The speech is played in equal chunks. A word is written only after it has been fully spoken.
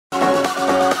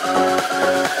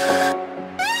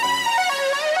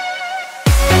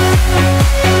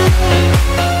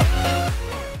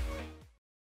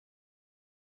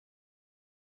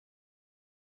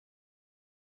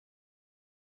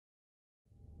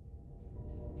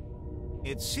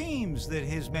It seems that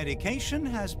his medication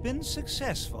has been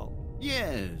successful.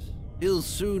 Yes, he'll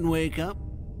soon wake up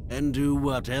and do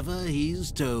whatever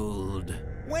he's told.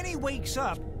 When he wakes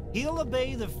up, he'll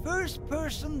obey the first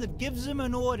person that gives him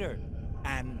an order,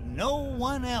 and no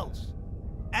one else.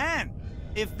 And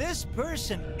if this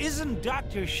person isn't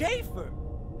Dr. Schaefer,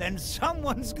 then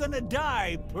someone's gonna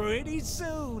die pretty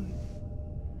soon.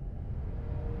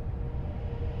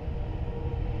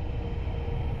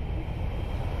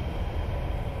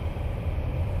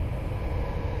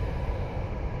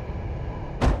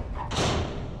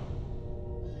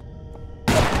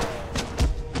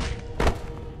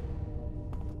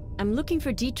 I'm looking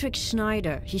for Dietrich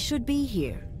Schneider. He should be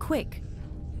here. Quick.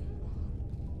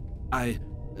 I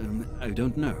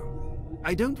don't know.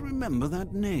 I don't remember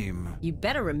that name. You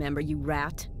better remember, you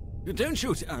rat. Don't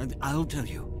shoot. I'll tell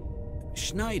you.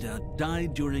 Schneider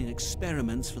died during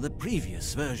experiments for the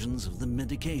previous versions of the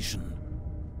medication.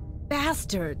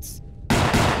 Bastards!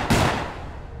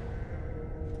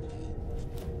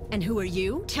 And who are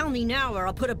you? Tell me now or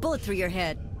I'll put a bullet through your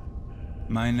head.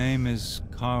 My name is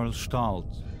Karl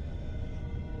Stoltz.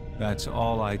 That's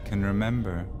all I can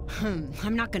remember.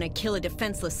 I'm not gonna kill a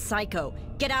defenseless psycho.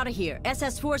 Get out of here.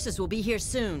 SS forces will be here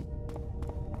soon.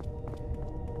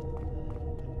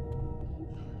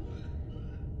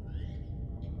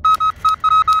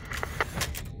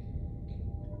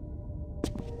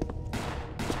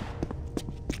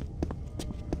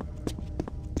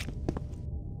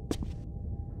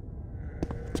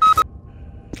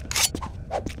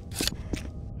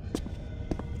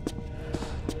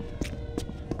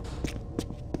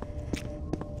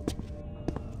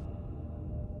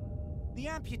 The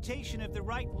amputation of the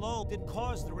right lobe didn't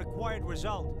cause the required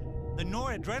result. The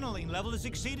noradrenaline level is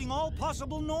exceeding all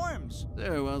possible norms.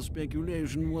 So our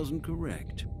speculation wasn't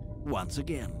correct. Once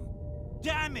again.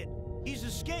 Damn it! He's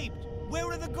escaped! Where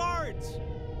are the guards?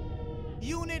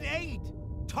 Unit 8!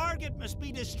 Target must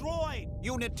be destroyed!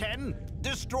 Unit 10,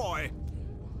 destroy!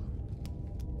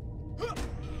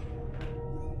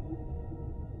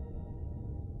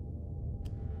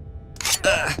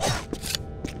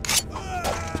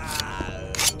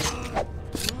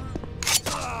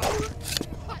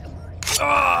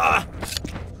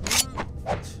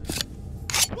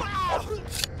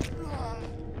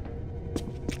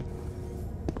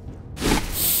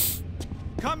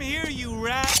 Come here, you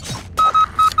rat!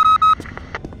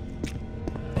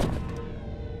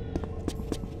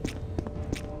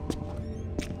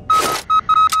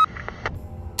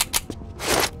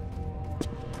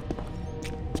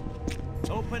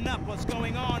 Open up, what's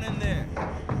going on in there?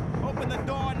 Open the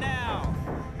door now!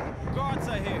 Guards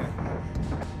are here!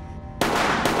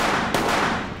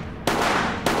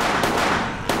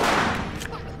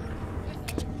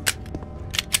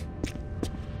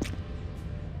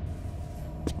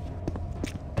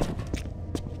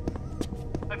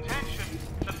 Attention!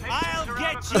 The patients I'll are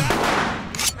get out of you!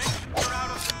 Patients are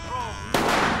out of control.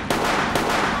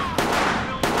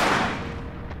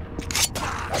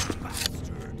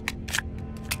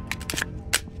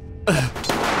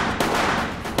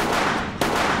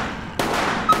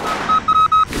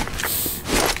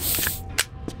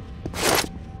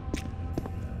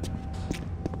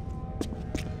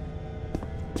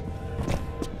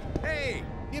 Hey,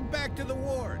 get back to the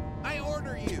ward. I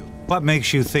order you. What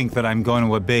makes you think that I'm going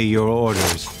to obey your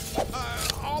orders?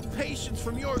 All patients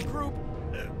from your group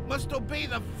must obey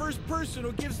the first person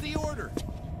who gives the order.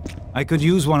 I could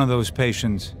use one of those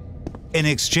patients. In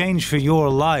exchange for your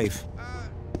life.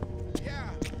 Yeah,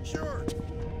 sure.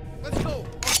 Let's go.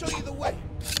 I'll show you the way.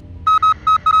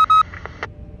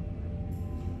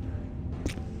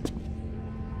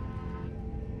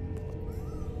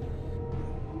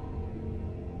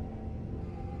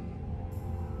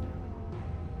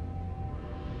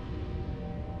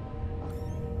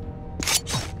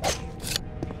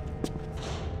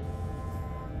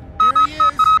 Here he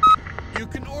is. You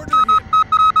can order him.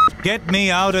 Get me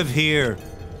out of here!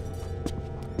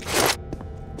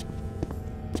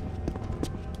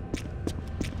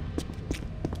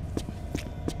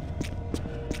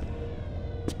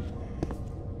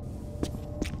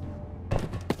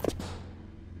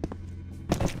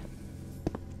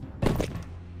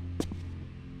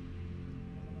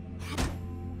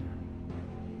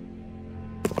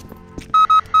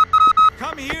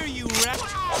 Come here, you rat!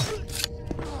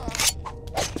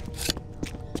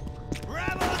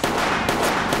 Rebels!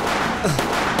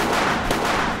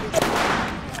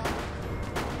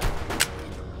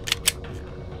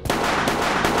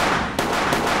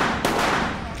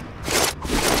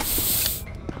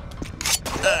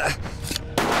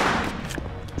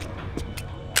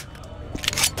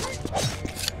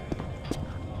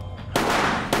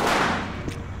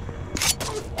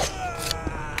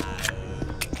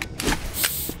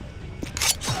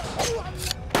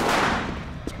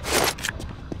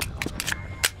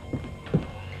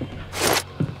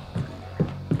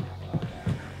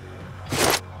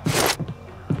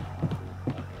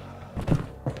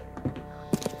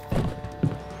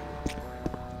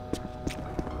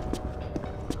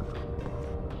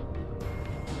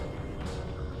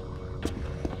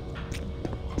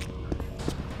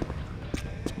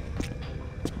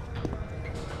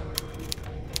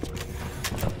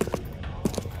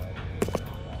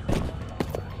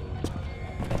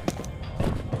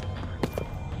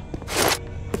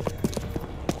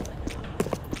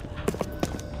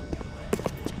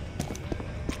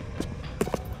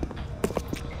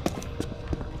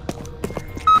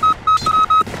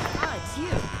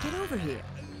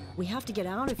 have to get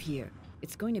out of here.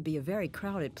 It's going to be a very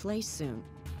crowded place soon.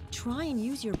 Try and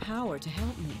use your power to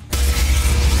help me.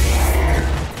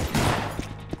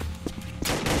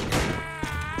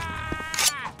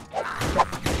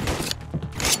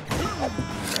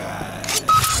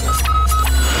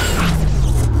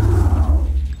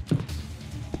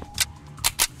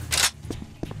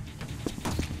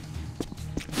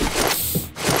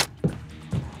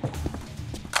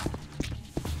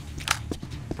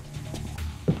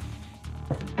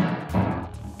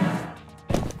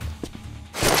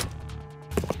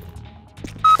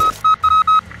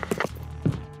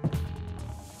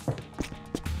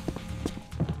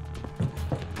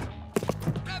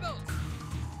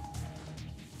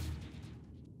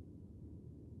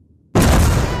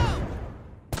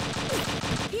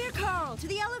 To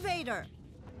the elevator!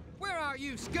 Where are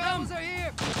you? Scums are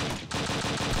here!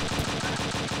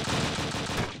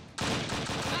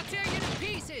 I'll tear you to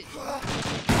pieces!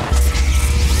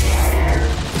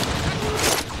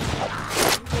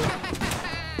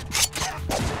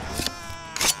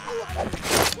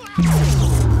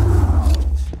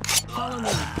 Follow me.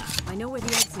 I know where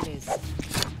the exit is.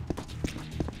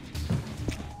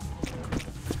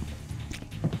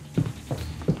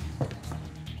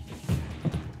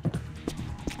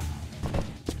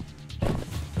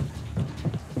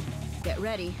 Get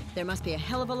ready. There must be a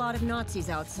hell of a lot of Nazis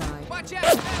outside. Watch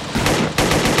out!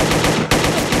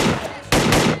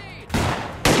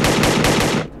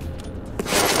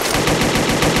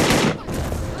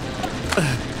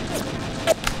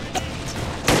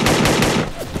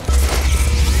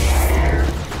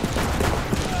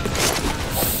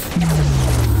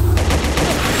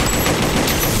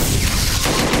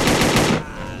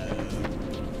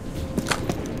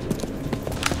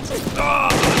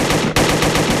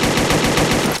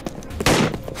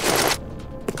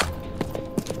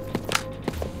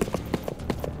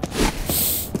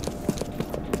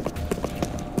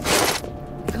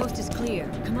 The coast is clear.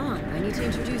 Come on, I need to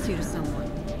introduce you to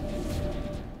someone.